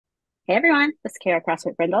Hey everyone, this is Kara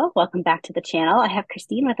CrossFit Brindle. Welcome back to the channel. I have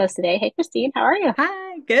Christine with us today. Hey Christine, how are you?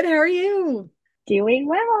 Hi, good. How are you? Doing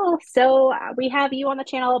well. We have you on the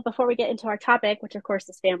channel before we get into our topic, which of course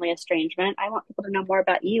is family estrangement. I want people to know more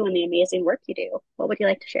about you and the amazing work you do. What would you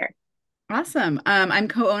like to share? Awesome. I'm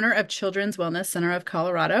co-owner of Children's Wellness Center of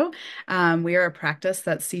Colorado. We are a practice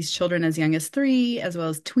that sees children as young as 3, as well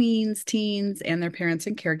as tweens, teens, and their parents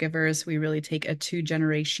and caregivers. We really take a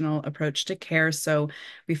two-generational approach to care. So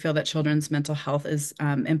we feel that children's mental health is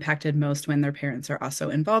impacted most when their parents are also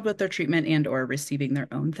involved with their treatment and or receiving their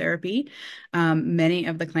own therapy. Many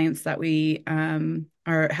of the clients that we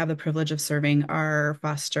have the privilege of serving are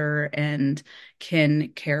foster and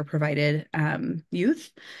kin care provided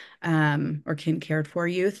youth or kin cared for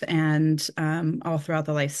youth, and all throughout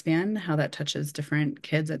the lifespan, how that touches different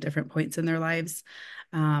kids at different points in their lives.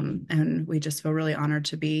 And we just feel really honored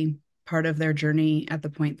to be part of their journey at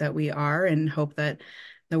the point that we are, and hope that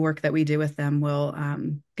the work that we do with them will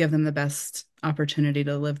give them the best opportunity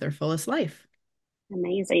to live their fullest life.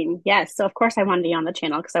 Amazing. Yes. So of course I wanted you on the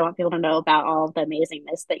channel because I want people to know about all of the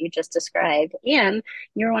amazingness that you just described. And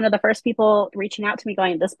you were one of the first people reaching out to me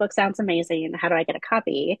going, this book sounds amazing. How do I get a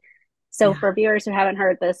copy? So Yeah. for viewers who haven't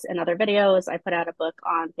heard this in other videos, I put out a book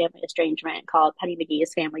on family estrangement called Penny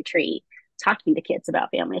McGee's Family Tree, talking to kids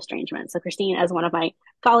about family estrangement. So Christine, as one of my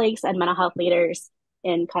colleagues and mental health leaders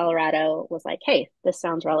in Colorado, was like, hey, this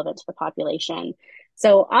sounds relevant to the population.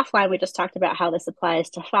 So offline, we just talked about how this applies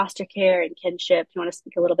to foster care and kinship. Do you want to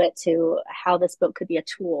speak a little bit to how this book could be a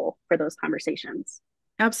tool for those conversations?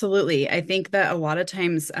 Absolutely. I think that a lot of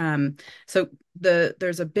times,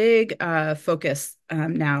 there's a big focus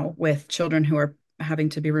now with children who are having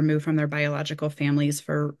to be removed from their biological families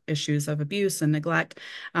for issues of abuse and neglect,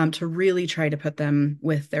 to really try to put them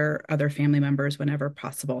with their other family members whenever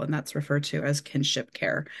possible, and that's referred to as kinship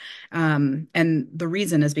care. And the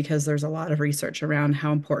reason is because there's a lot of research around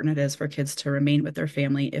how important it is for kids to remain with their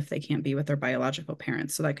family if they can't be with their biological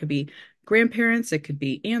parents. So that could be grandparents, it could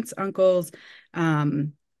be aunts, uncles,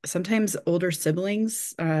 um, sometimes older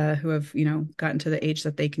siblings who have, gotten to the age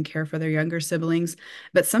that they can care for their younger siblings.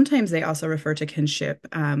 But sometimes they also refer to kinship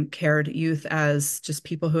cared youth as just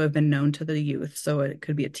people who have been known to the youth. So it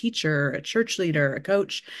could be a teacher, a church leader, a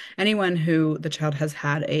coach, anyone who the child has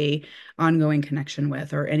had a ongoing connection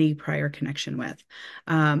with or any prior connection with.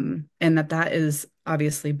 And that is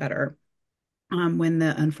obviously better when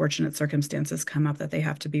the unfortunate circumstances come up that they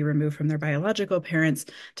have to be removed from their biological parents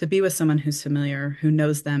to be with someone who's familiar, who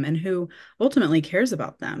knows them, and who ultimately cares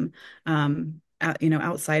about them.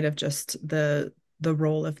 Outside of just the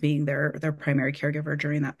role of being their primary caregiver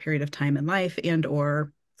during that period of time in life, and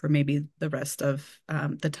or for maybe the rest of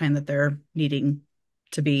the time that they're needing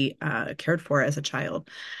to be cared for as a child.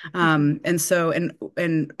 Mhm.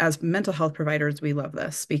 And as mental health providers, we love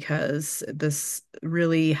this because this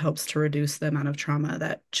really helps to reduce the amount of trauma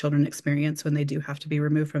that children experience when they do have to be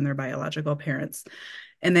removed from their biological parents.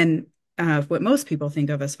 And then what most people think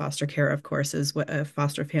of as foster care, of course, is what a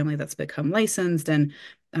foster family that's become licensed and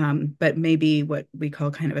but maybe what we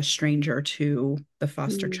call kind of a stranger to the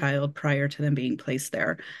foster Mm, child prior to them being placed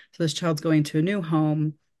there. So this child's going to a new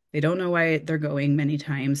home. They don't know why they're going many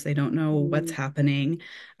times. They don't know what's mm, happening.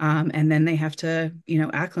 And then they have to,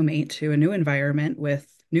 acclimate to a new environment with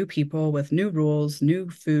new people, with new rules, new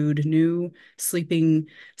food, new sleeping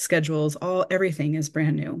schedules, everything is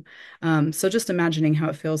brand new. So just imagining how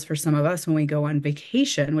it feels for some of us when we go on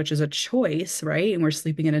vacation, which is a choice, right? And we're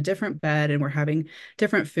sleeping in a different bed and we're having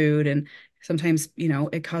different food. And sometimes,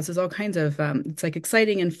 it causes all kinds of, it's like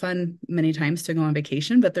exciting and fun many times to go on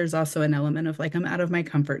vacation, but there's also an element of like, I'm out of my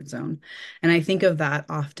comfort zone. And I think of that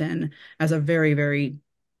often as a very, very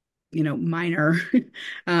minor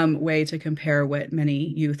way to compare what many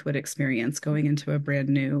youth would experience going into a brand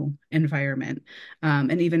new environment.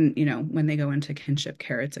 And even, when they go into kinship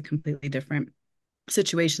care, it's a completely different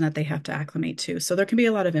situation that they have to acclimate to. So there can be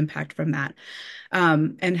a lot of impact from that.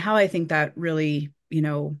 And how I think that really,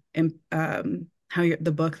 how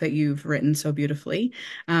the book that you've written so beautifully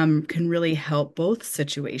can really help both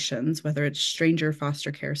situations, whether it's stranger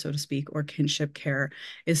foster care, so to speak, or kinship care,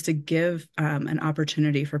 is to give an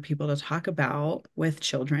opportunity for people to talk about with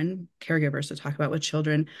children, caregivers to talk about with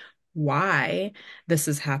children why this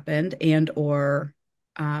has happened and or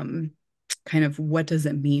um, kind of what does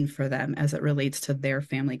it mean for them as it relates to their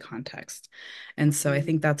family context. And so I mm.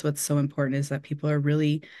 think that's what's so important is that people are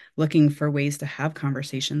really looking for ways to have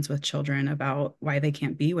conversations with children about why they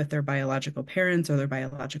can't be with their biological parents or their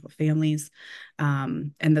biological families.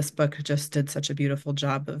 And this book just did such a beautiful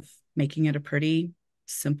job of making it a pretty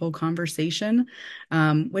simple conversation,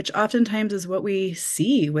 which oftentimes is what we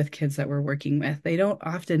see with kids that we're working with. They don't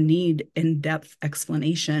often need in-depth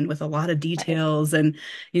explanation with a lot of Right. details. And,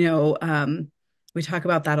 you know, we talk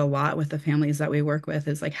about that a lot with the families that we work with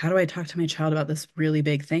is like, how do I talk to my child about this really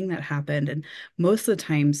big thing that happened? And most of the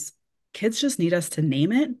times, kids just need us to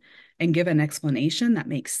name it and give an explanation that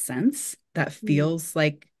makes sense, that Mm, feels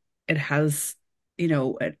like it has,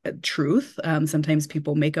 a truth. Sometimes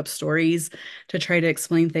people make up stories to try to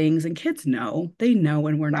explain things, and kids know. They know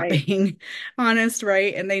when we're not right. being honest,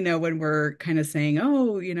 right? And they know when we're kind of saying,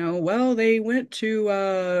 oh, well, they went to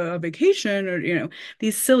a vacation or,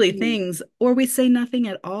 these silly Mm, things, or we say nothing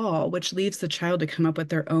at all, which leaves the child to come up with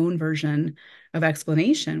their own version of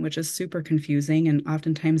explanation, which is super confusing. And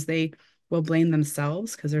oftentimes they will blame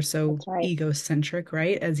themselves because they're so that's right. egocentric,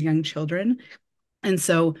 right, as young children. And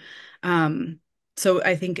um, so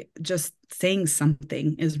I think just saying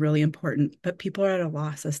something is really important, but people are at a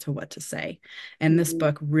loss as to what to say. And this Mm,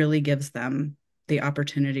 book really gives them the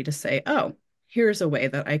opportunity to say, oh, here's a way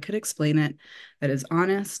that I could explain it that is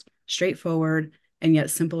honest, straightforward, and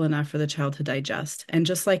yet simple enough for the child to digest. And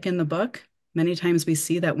just like in the book, many times we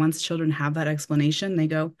see that once children have that explanation, they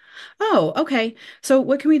go, oh, okay, so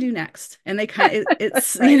what can we do next? And they kind of,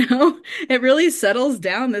 it's, right. it really settles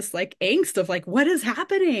down this like angst of like, what is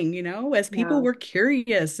happening? As people Yeah. we're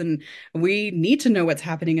curious and we need to know what's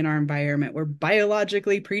happening in our environment. We're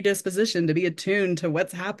biologically predispositioned to be attuned to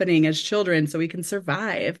what's happening as children so we can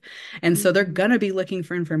survive. And so they're Mm, going to be looking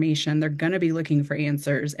for information, they're going to be looking for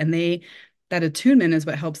answers. And that attunement is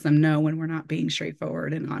what helps them know when we're not being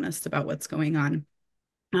straightforward and honest about what's going on.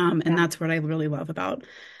 And yeah. that's what I really love about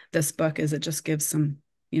this book is it just gives some,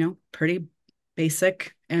 pretty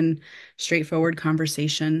basic and straightforward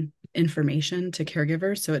conversation information to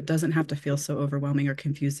caregivers. So it doesn't have to feel so overwhelming or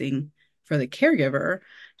confusing for the caregiver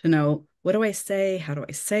to know, what do I say? How do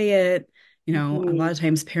I say it? A lot Mm, of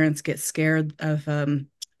times parents get scared of, or,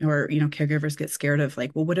 caregivers get scared of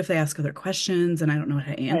like, well, what if they ask other questions and I don't know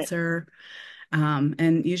how to right. answer?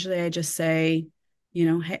 And usually I just say,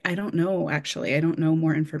 hey, I don't know, actually. I don't know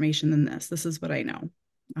more information than this. This is what I know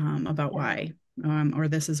about Yeah. why, or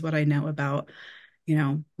this is what I know about,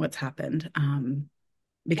 what's happened.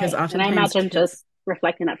 Because Right. And I oftentimes imagine kids, just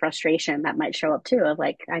reflecting that frustration that might show up too of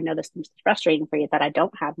like, I know this is frustrating for you that I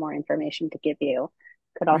don't have more information to give you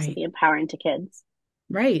could also right. be empowering to kids.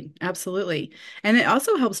 Right, absolutely. And it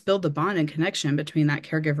also helps build the bond and connection between that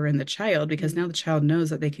caregiver and the child because Mm, now the child knows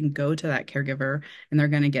that they can go to that caregiver and they're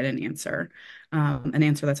going to get an answer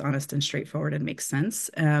that's honest and straightforward and makes sense,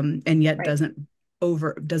 and yet right. doesn't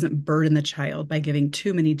burden the child by giving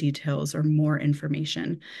too many details or more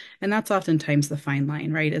information. And that's oftentimes the fine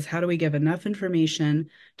line, right? Is how do we give enough information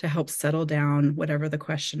to help settle down whatever the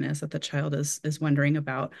question is that the child is wondering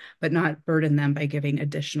about, but not burden them by giving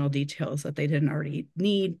additional details that they didn't already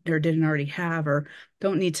need or didn't already have or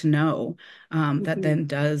don't need to know. That Hmm. then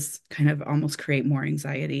does kind of almost create more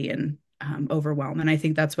anxiety and overwhelm. And I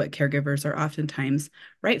think that's what caregivers are oftentimes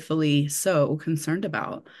rightfully so concerned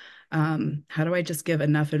about. How do I just give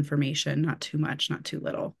enough information, not too much, not too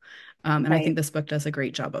little? And I Right. think this book does a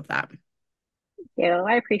great job of that. You know,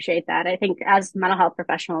 I appreciate that. I think as mental health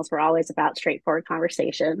professionals, we're always about straightforward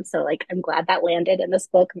conversation. So, like, I'm glad that landed in this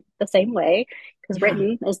book the same way because Yeah.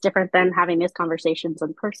 written is different than having these conversations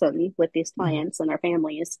in person with these Mhm. clients and their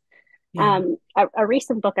families. Yeah. A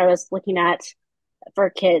recent book I was looking at for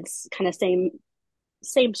kids, kind of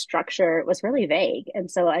same structure, was really vague.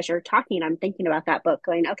 And so as you're talking, I'm thinking about that book,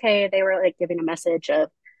 going, okay, they were like giving a message of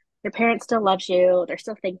your parent still loves you, they're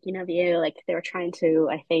still thinking of you. Like they were trying to,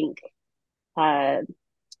 I think, uh,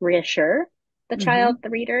 reassure the child, Hmm. the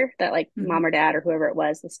reader, that like Hmm. mom or dad or whoever it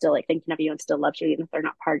was is still like thinking of you and still loves you, even if they're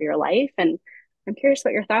not part of your life. And I'm curious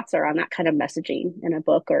what your thoughts are on that kind of messaging in a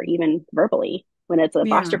book or even verbally when it's a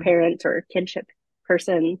foster Yeah. parent or kinship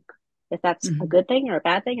person, if that's a Hmm. good thing or a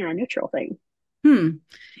bad thing or a neutral thing. Hmm.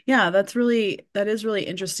 Yeah, that is really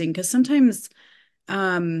interesting because sometimes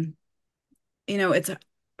um, it's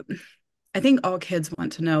I think all kids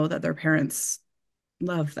want to know that their parents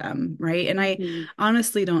love them, right? And I Mm-hmm.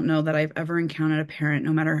 honestly don't know that I've ever encountered a parent,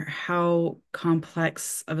 no matter how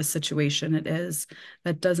complex of a situation it is,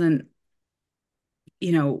 that doesn't,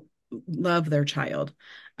 you know, love their child.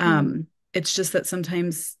 Mm-hmm. It's just that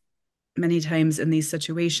sometimes, many times in these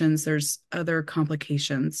situations, there's other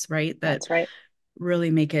complications, right? That That's right.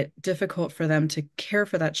 really make it difficult for them to care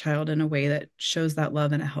for that child in a way that shows that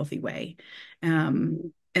love in a healthy way. Mm-hmm.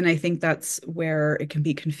 And I think that's where it can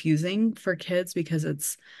be confusing for kids because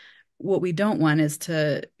it's what we don't want is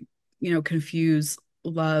to, confuse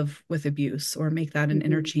love with abuse or make that an Mm-hmm.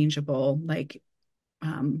 interchangeable, like,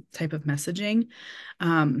 type of messaging.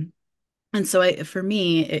 Um, and so for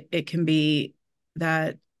me, it can be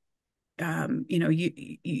that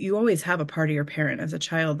you always have a part of your parent as a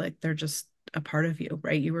child, like they're just a part of you,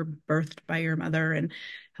 right? You were birthed by your mother and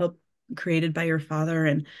helped created by your father.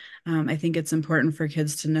 And I think it's important for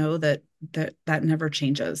kids to know that that never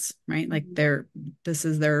changes, right? Like this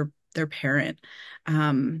is their parent.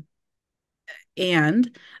 Um,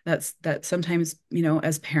 and that sometimes,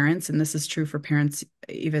 as parents, and this is true for parents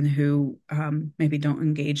even who maybe don't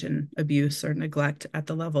engage in abuse or neglect at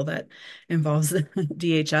the level that involves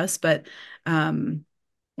DHS, but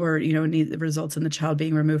or results in the child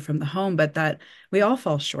being removed from the home, but that we all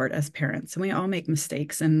fall short as parents and we all make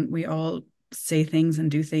mistakes and we all say things and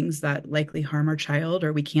do things that likely harm our child,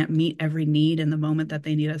 or we can't meet every need in the moment that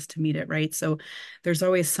they need us to meet it, right? So there's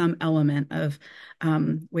always some element of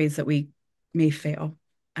ways that we may fail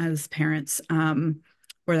as parents,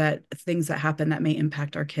 or that things that happen that may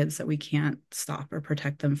impact our kids that we can't stop or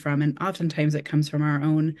protect them from. And oftentimes it comes from our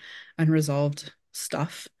own unresolved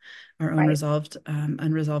stuff, our own Right.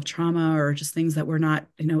 unresolved trauma, or just things that we're not,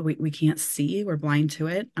 we can't see. We're blind to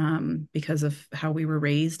it because of how we were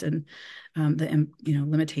raised, and the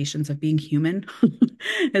limitations of being human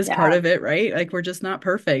is part Yeah. of it, right? Like we're just not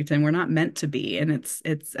perfect, and we're not meant to be, and it's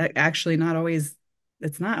actually not always.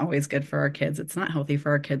 It's not always good for our kids. It's not healthy for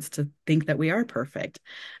our kids to think that we are perfect.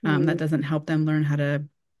 That Mm, doesn't help them learn how to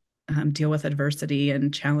deal with adversity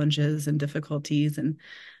and challenges and difficulties, and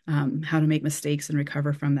how to make mistakes and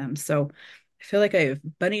recover from them. So I feel like I've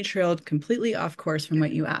bunny trailed completely off course from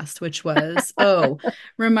what you asked, which was,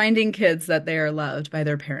 reminding kids that they are loved by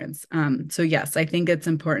their parents. So yes, I think it's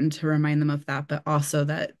important to remind them of that, but also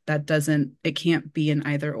it can't be an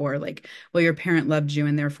either or, like, well, your parent loved you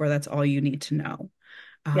and therefore that's all you need to know.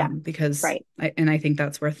 yeah. Because Right. I think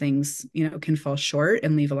that's where things, can fall short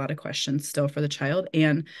and leave a lot of questions still for the child,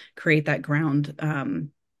 and create that ground,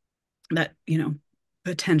 that,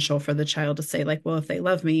 potential for the child to say, like, well, if they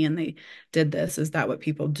love me and they did this, is that what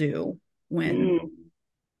people do when Mm,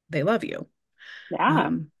 they love you? yeah.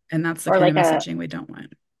 And that's the Or kind of like messaging we don't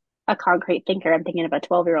want. a concrete thinker. I'm thinking of a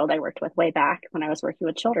 12-year-old I worked with way back when I was working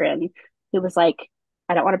with children who was like,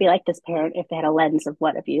 I don't want to be like this parent if they had a lens of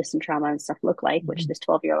what abuse and trauma and stuff look like, which Mhm. this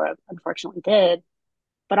 12-year-old unfortunately did.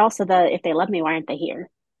 But also if they love me, why aren't they here?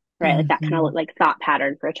 Right. Like that kind of Mhm. like thought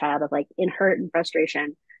pattern for a child of like in hurt and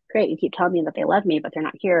frustration. Great. You keep telling me that they love me, but they're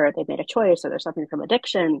not here. Or they've made a choice or they're suffering from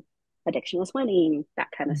addiction. Addiction is winning,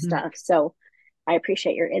 that kind of Mhm. stuff. So I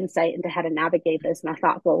appreciate your insight into how to navigate this in a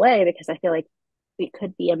thoughtful way because I feel like it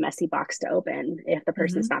could be a messy box to open if the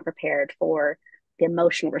person's Mhm. not prepared for the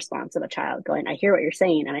emotional response of a child going, I hear what you're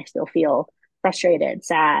saying, and I still feel frustrated,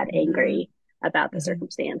 sad, Mhm. angry about the Mhm.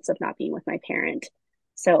 circumstance of not being with my parent.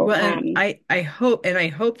 So, Well, and I hope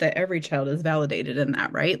that every child is validated in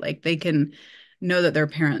that, right? Like they can know that their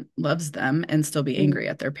parent loves them and still be mm, angry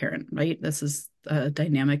at their parent, right? This is a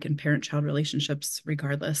dynamic in parent-child relationships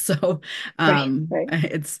regardless. So, right, right.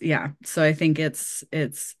 it's yeah. So I think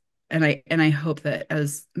and I hope that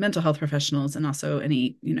as mental health professionals and also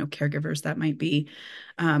any, caregivers that might be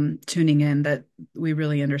tuning in, that we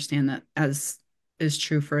really understand that as is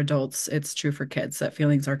true for adults, it's true for kids, that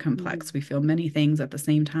feelings are Mm, complex. We feel many things at the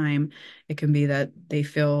same time. It can be that they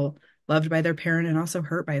feel loved by their parent and also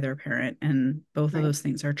hurt by their parent, and both of right. those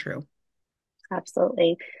things are true.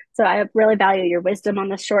 Absolutely. So I really value your wisdom on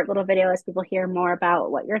this short little video as people hear more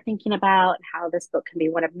about what you're thinking about and how this book can be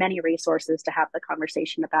one of many resources to have the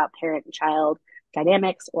conversation about parent and child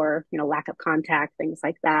dynamics or, lack of contact, things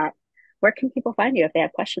like that. Where can people find you if they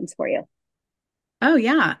have questions for you? Oh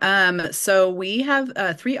yeah. So we have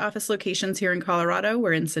three office locations here in Colorado.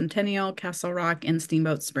 We're in Centennial, Castle Rock, and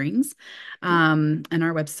Steamboat Springs. And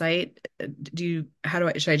our website,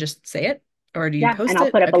 should I just say it or do you Yeah, and post I'll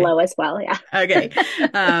it? put it Okay. below as well. Yeah. Okay.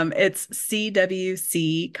 It's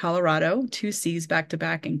CWC Colorado, two C's back to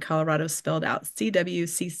back, and Colorado spelled out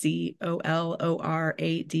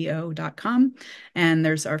CWCCOLORADO.com. And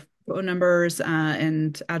there's our phone numbers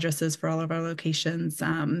and addresses for all of our locations.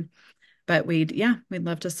 But we'd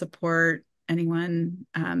love to support anyone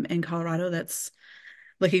in Colorado that's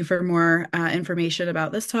looking for more information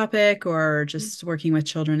about this topic, or just working with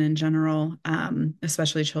children in general,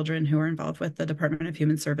 especially children who are involved with the Department of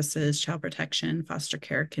Human Services, child protection, foster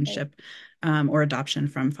care, Right. kinship, or adoption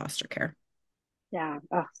from foster care. Yeah,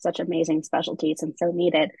 oh, such amazing specialties and so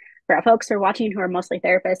needed. For our folks who are watching who are mostly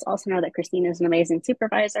therapists, also know that Christine is an amazing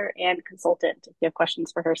supervisor and consultant if you have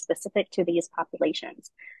questions for her specific to these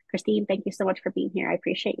populations. Christine, thank you so much for being here. I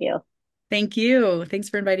appreciate you. Thank you. Thanks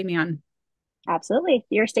for inviting me on. Absolutely.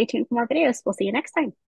 You're stay tuned for more videos. We'll see you next time.